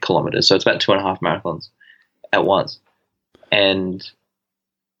 100 kilometers. So it's about 2.5 marathons at once. And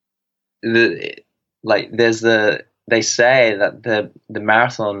they say that the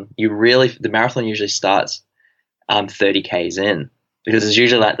marathon usually starts 30 Ks in, because it's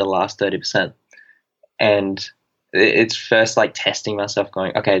usually like the last 30%. And it's first like testing myself,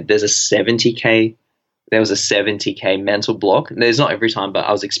 going, okay, there was a 70K mental block. There's not every time, but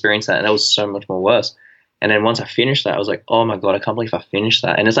I was experiencing that, and that was so much more worse. And then once I finished that, I was like, oh my God, I can't believe I finished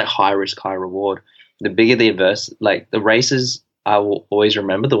that. And it's like high risk, high reward. The bigger the like the races, I will always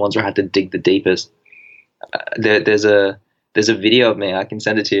remember the ones where I had to dig the deepest. There's a video of me, I can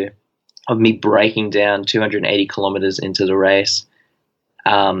send it to you, of me breaking down 280 kilometers into the race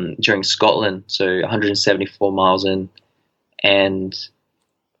during Scotland, so 174 miles in, and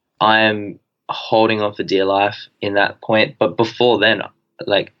I am holding on for dear life in that point. But before then,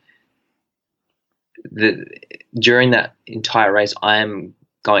 like during that entire race, I am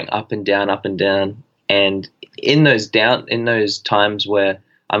going up and down, and in those times where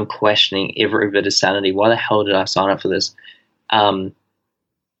I'm questioning every bit of sanity, why the hell did I sign up for this? Part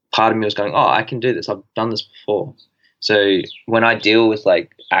of me was going, oh, I can do this. I've done this before. So when I deal with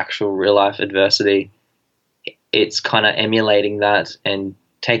like actual real life adversity, it's kind of emulating that and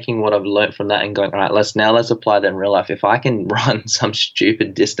taking what I've learned from that and going, all right, let's apply that in real life. If I can run some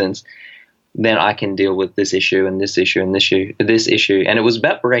stupid distance, then I can deal with this issue and this issue and this issue. And it was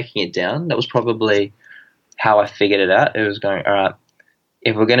about breaking it down. That was probably how I figured it out. It was going, all right,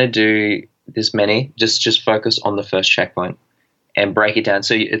 if we're going to do this many, just focus on the first checkpoint and break it down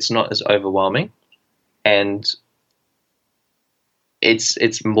so it's not as overwhelming, and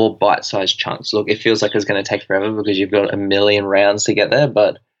it's more bite-sized chunks. Look, it feels like it's going to take forever because you've got a million rounds to get there,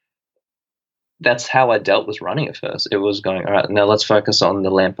 but that's how I dealt with running at first. It was going, all right, now let's focus on the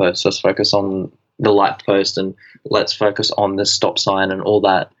lamppost, let's focus on the light post, and let's focus on the stop sign and all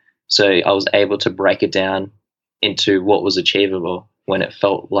that. So I was able to break it down into what was achievable when it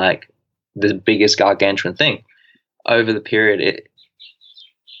felt like the biggest gargantuan thing. Over the period,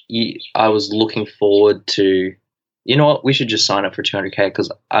 I was looking forward to, you know what, we should just sign up for 200K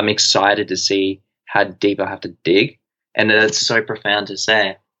because I'm excited to see how deep I have to dig. And it's so profound to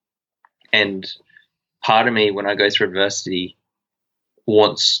say. And part of me, when I go through adversity,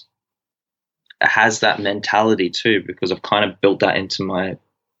 has that mentality too, because I've kind of built that into my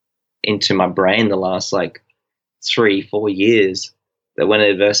brain the last like 3-4 years, that when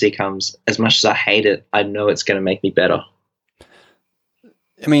adversity comes, as much as I hate it, I know it's going to make me better.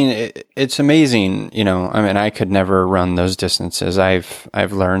 I mean, it's amazing, you know. I mean, I could never run those distances.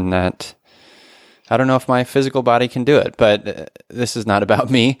 I've learned that I don't know if my physical body can do it, but this is not about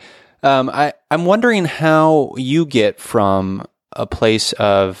me. I'm wondering how you get from a place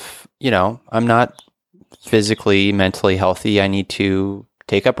of, you know, I'm not physically, mentally healthy, I need to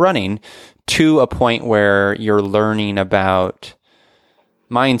take up running, to a point where you're learning about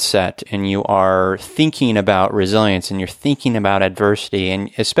mindset and you are thinking about resilience and you're thinking about adversity, and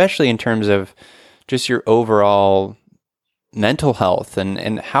especially in terms of just your overall mental health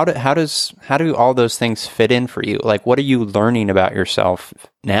and how do all those things fit in for you? Like, what are you learning about yourself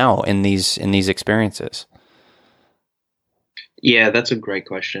now in these experiences? Yeah, that's a great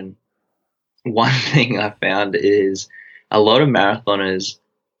question. One thing I found is a lot of marathoners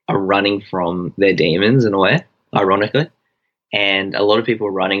are running from their demons in a way, ironically. And a lot of people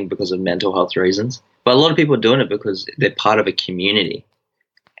are running because of mental health reasons. But a lot of people are doing it because they're part of a community.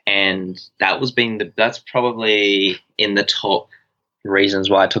 And that's probably in the top reasons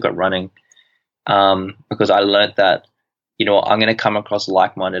why I took up running. Because I learned that, you know, I'm going to come across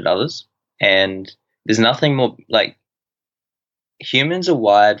like-minded others. And there's nothing more, like, humans are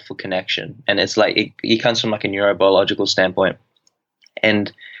wired for connection. And it's like, it comes from like a neurobiological standpoint.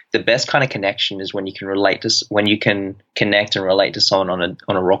 And the best kind of connection is when you can connect and relate to someone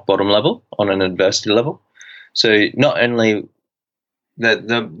on a rock bottom level, on an adversity level. So not only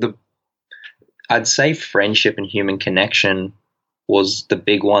I'd say friendship and human connection was the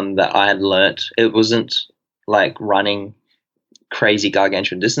big one that I had learnt. It wasn't like running crazy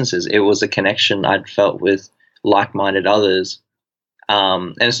gargantuan distances. It was a connection I'd felt with like-minded others.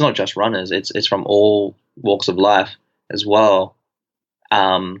 And it's not just runners. It's from all walks of life as well.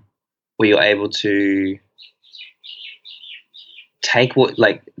 Where you're able to take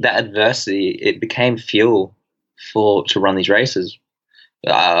that adversity, it became fuel to run these races.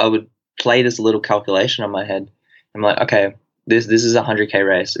 I would play this little calculation on my head. I'm like, okay, this is a 100K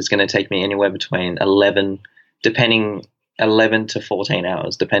race. It's going to take me anywhere between 11, depending 11 to 14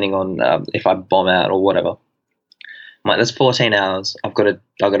 hours, depending on if I bomb out or whatever. I'm like, that's 14 hours. I've got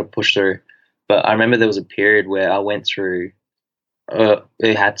to push through. But I remember there was a period where I went through.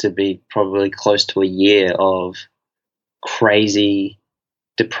 It had to be probably close to a year of crazy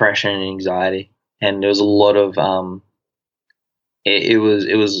depression and anxiety, and there was a lot of it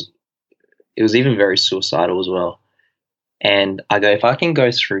was even very suicidal as well. And I go, if I can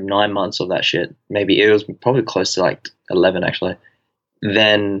go through 9 months of that shit, maybe it was probably close to like 11 actually,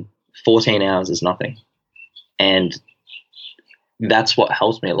 then 14 hours is nothing. And that's what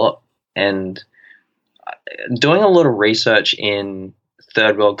helps me a lot. And doing a lot of research in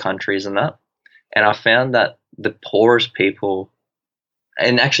third world countries and I found that the poorest people,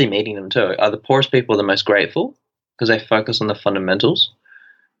 and actually meeting them too, are the poorest people the most grateful because they focus on the fundamentals.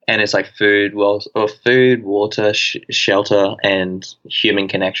 And it's like food, water, shelter, and human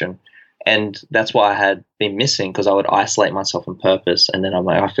connection. And that's what I had been missing, because I would isolate myself on purpose, and then I'm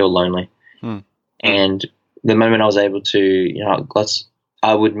like, I feel lonely. And the moment I was able to,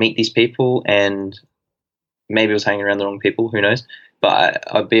 I would meet these people, and maybe I was hanging around the wrong people, who knows? But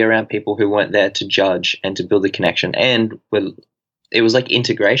I'd be around people who weren't there to judge and to build the connection. And it was like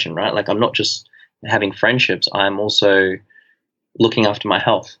integration, right? Like, I'm not just having friendships, I'm also looking after my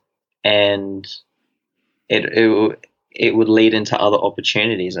health, and it would lead into other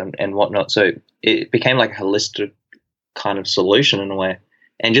opportunities and whatnot. So it became like a holistic kind of solution in a way.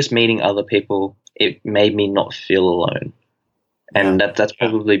 And just meeting other people, it made me not feel alone. And that's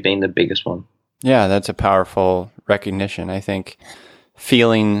probably been the biggest one. Yeah, that's a powerful recognition. I think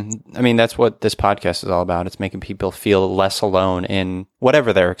that's what this podcast is all about. It's making people feel less alone in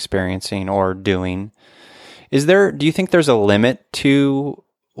whatever they're experiencing or doing. Do you think there's a limit to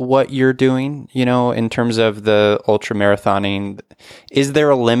what you're doing, in terms of the ultra marathoning? Is there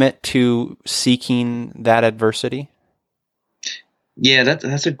a limit to seeking that adversity? Yeah,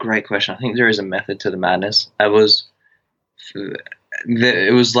 that's a great question. I think there is a method to the madness. It was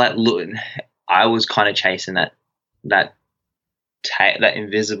like, I was kind of chasing that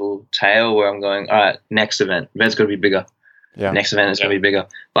invisible tail where I'm going, all right, next event's got to be bigger. Yeah. Next event is going to be bigger.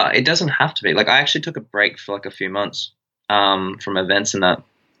 But it doesn't have to be. Like, I actually took a break for like a few months from events and that.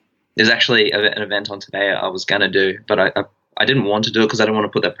 There's actually an event on today I was going to do, but I didn't want to do it because I didn't want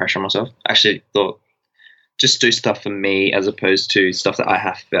to put that pressure on myself. I actually thought, just do stuff for me as opposed to stuff that I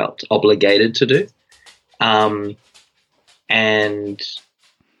have felt obligated to do. And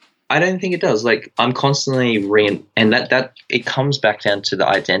I don't think it does. Like, I'm constantly and that it comes back down to the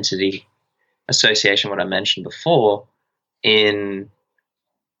identity association, what I mentioned before. I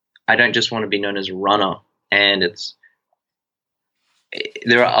don't just want to be known as a runner, and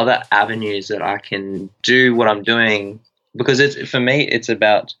there are other avenues that I can do what I'm doing, because for me it's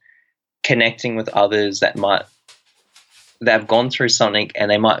about connecting with others that have gone through something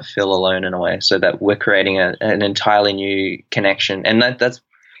and they might feel alone in a way, so that we're creating an entirely new connection. And that's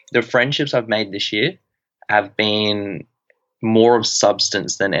the friendships I've made this year have been more of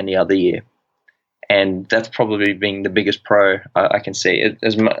substance than any other year. And that's probably been the biggest pro I can see.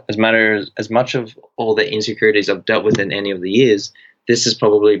 As much of all the insecurities I've dealt with in any of the years, this has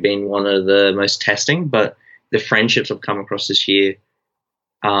probably been one of the most testing. But the friendships I've come across this year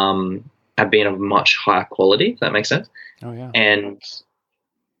have been of much higher quality, if that makes sense. Oh, yeah. And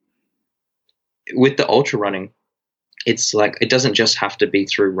with the ultra running, it's like, it doesn't just have to be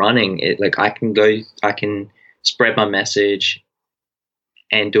through running. I can spread my message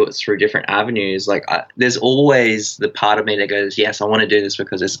and do it through different avenues. Like, there's always the part of me that goes, yes, I want to do this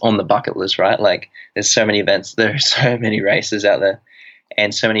because it's on the bucket list, right? Like, there's so many events, there are so many races out there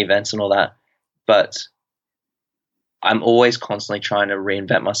and so many events and all that. But I'm always constantly trying to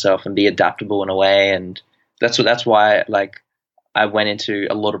reinvent myself and be adaptable in a way. And that's why, like, I went into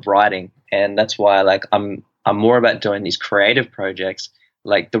a lot of writing, and that's why, like, I'm more about doing these creative projects.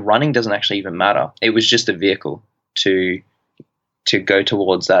 Like, the running doesn't actually even matter. It was just a vehicle to go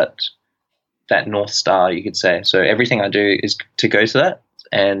towards that North Star, you could say. So everything I do is to go to that.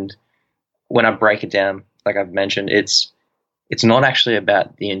 And when I break it down, like I've mentioned, it's not actually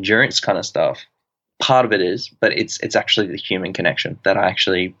about the endurance kind of stuff. Part of it is, but it's actually the human connection that I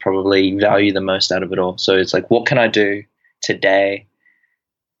actually probably value the most out of it all. So it's like, what can I do today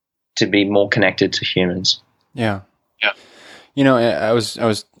to be more connected to humans? Yeah. Yeah. I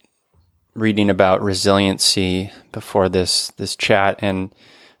was reading about resiliency before this chat, and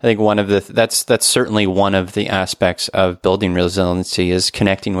I think that's certainly one of the aspects of building resiliency is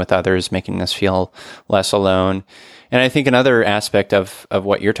connecting with others, making us feel less alone. And I think another aspect of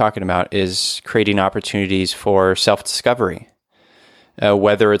what you're talking about is creating opportunities for self-discovery.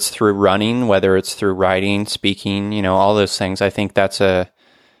 whether it's through running, whether it's through writing, speaking, all those things. I think that's a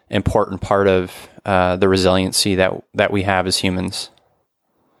important part of the resiliency that we have as humans.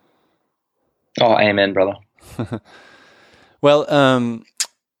 Oh, amen, brother. Well,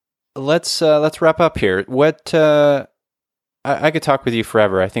 let's wrap up here. What I could talk with you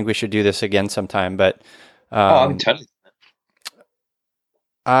forever. I think we should do this again sometime. But I'm totally.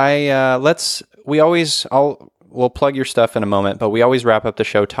 We'll plug your stuff in a moment, but we always wrap up the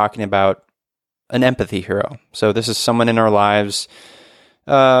show talking about an empathy hero. So this is someone in our lives,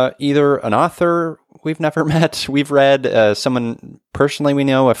 either an author we've never met, we've read, someone personally we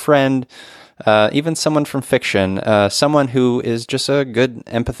know, a friend, even someone from fiction, someone who is just a good,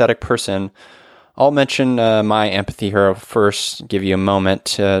 empathetic person. I'll mention my empathy hero first, give you a moment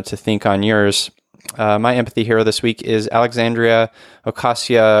to think on yours. My empathy hero this week is Alexandria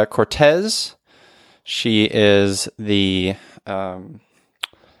Ocasio-Cortez. She is the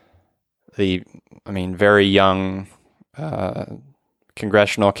very young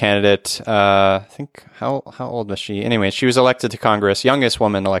congressional candidate. I think how old was she? Anyway, she was elected to Congress, youngest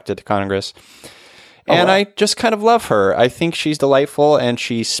woman elected to Congress. And I just kind of love her. I think she's delightful, and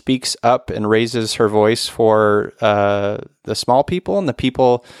she speaks up and raises her voice for the small people and the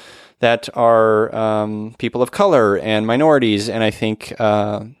people that are people of color and minorities. And I think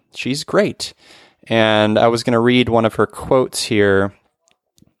she's great. And I was going to read one of her quotes here.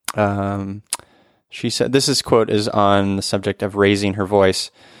 She said, this quote is on the subject of raising her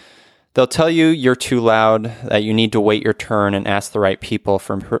voice. They'll tell you you're too loud, that you need to wait your turn and ask the right people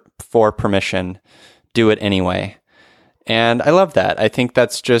for permission. Do it anyway. And I love that. I think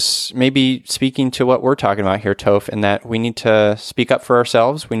that's just maybe speaking to what we're talking about here, Toph, in that we need to speak up for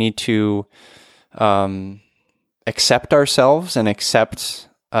ourselves. We need to accept ourselves and accept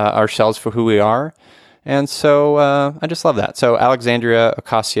ourselves for who we are. And so I just love that. So Alexandria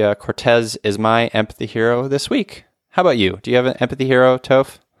Ocasio-Cortez is my empathy hero this week. How about you? Do you have an empathy hero,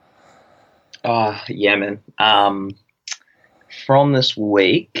 Toph? Yeah, man. From this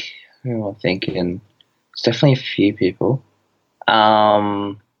week, who am I thinking? It's definitely a few people.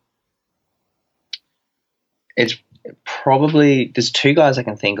 It's probably, there's two guys I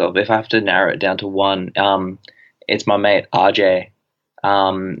can think of. If I have to narrow it down to one, it's my mate RJ.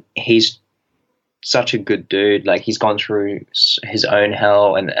 He's such a good dude. Like, he's gone through his own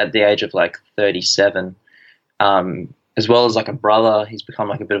hell, and at the age of like 37, as well as like a brother, he's become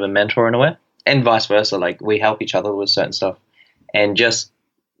like a bit of a mentor in a way, and vice versa. Like, we help each other with certain stuff, and just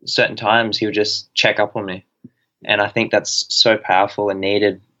certain times he'll just check up on me. And I think that's so powerful and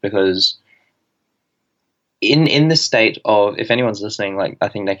needed, because in the state of, if anyone's listening, like, I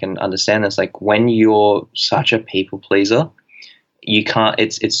think they can understand this, like, when you're such a people pleaser, you can't,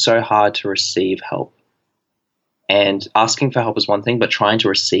 it's so hard to receive help. And asking for help is one thing, but trying to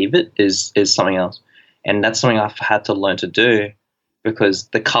receive it is something else. And that's something I've had to learn to do, because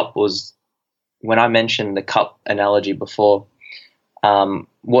the cup was, when I mentioned the cup analogy before,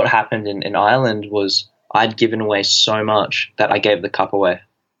 what happened in Ireland was I'd given away so much that I gave the cup away.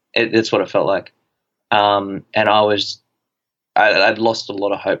 It's what it felt like. And I'd lost a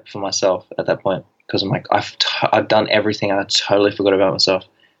lot of hope for myself at that point, because I'm like, I've done everything, and I totally forgot about myself.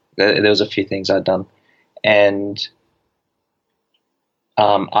 There was a few things I'd done. And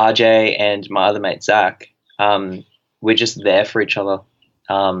RJ and my other mate, Zach, we're just there for each other.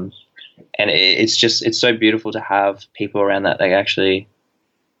 And it's so beautiful to have people around that actually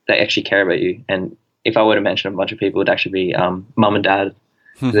care about you. And if I were to mention a bunch of people, it'd actually be mum and dad.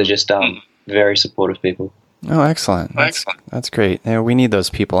 They're just very supportive people. Oh, excellent. That's great. Yeah, we need those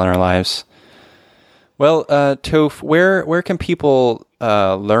people in our lives. Well, Toph, where can people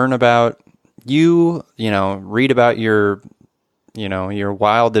learn about you, read about your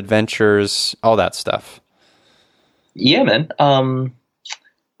wild adventures, all that stuff? Yeah, man.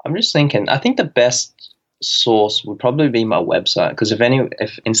 I'm just thinking, I think the best source would probably be my website, because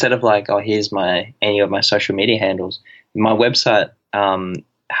if instead of like, here's any of my social media handles, my website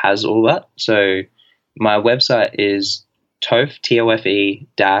has all that. So my website is Toph,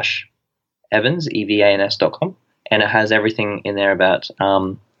 Tophe-Evans, EVANS.com, and it has everything in there about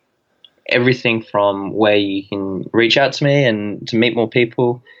everything from where you can reach out to me and to meet more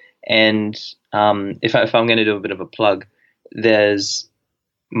people. And if I'm going to do a bit of a plug, there's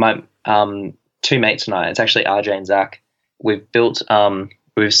my two mates and I. It's actually RJ and Zach. We've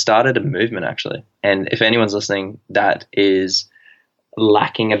started a movement, actually. And if anyone's listening that is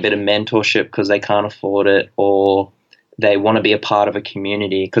lacking a bit of mentorship because they can't afford it, or they want to be a part of a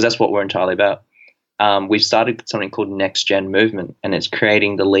community, because that's what we're entirely about. We've started something called Next Gen Movement, and it's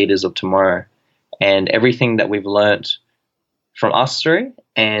creating the leaders of tomorrow. And everything that we've learnt from us three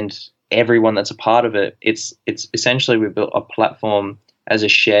and everyone that's a part of it. It's essentially we built a platform as a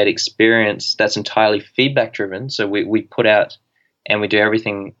shared experience that's entirely feedback driven. So we put out and we do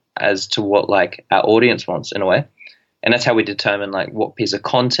everything as to what like our audience wants in a way. And that's how we determine like what piece of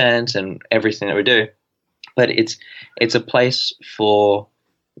content and everything that we do. But it's a place for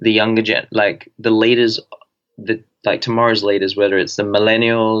the younger gen, like the leaders, like tomorrow's leaders, whether it's the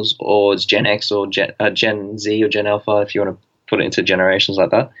millennials or it's Gen X or Gen Z or Gen Alpha, if you want to put it into generations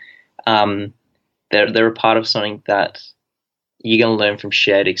like that. They're a part of something that you're going to learn from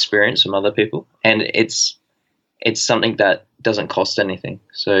shared experience from other people, and it's something that doesn't cost anything.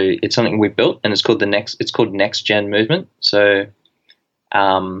 So it's something we built, and it's called Next Gen Movement. So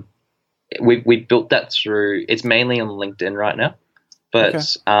we built that through. It's mainly on LinkedIn right now, but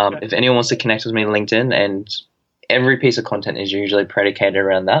if anyone wants to connect with me on LinkedIn, and every piece of content is usually predicated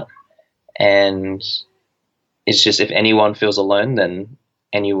around that, and it's just if anyone feels alone, then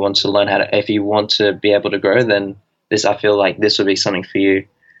and you want to learn if you want to be able to grow, then I feel like this would be something for you,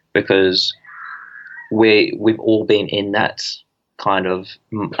 because we've all been in that kind of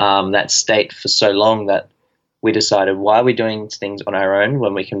that state for so long that we decided, why are we doing things on our own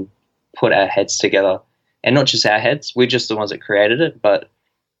when we can put our heads together? And not just our heads, we're just the ones that created it, but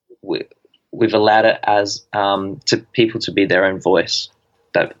we've allowed it as to people to be their own voice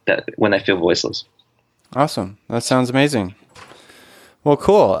that when they feel voiceless. Awesome. That sounds amazing. Well,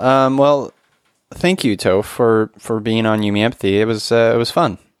 cool. Well, thank you, Toph, for being on You Me Empathy. It was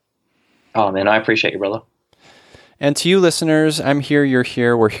fun. Oh, man, I appreciate you, brother. And to you listeners, I'm here, you're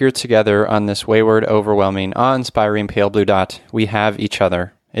here, we're here together on this wayward, overwhelming, awe-inspiring pale blue dot. We have each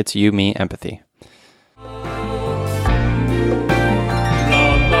other. It's You, Me, Empathy. La,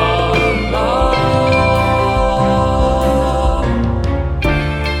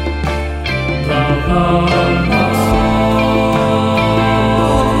 la, la.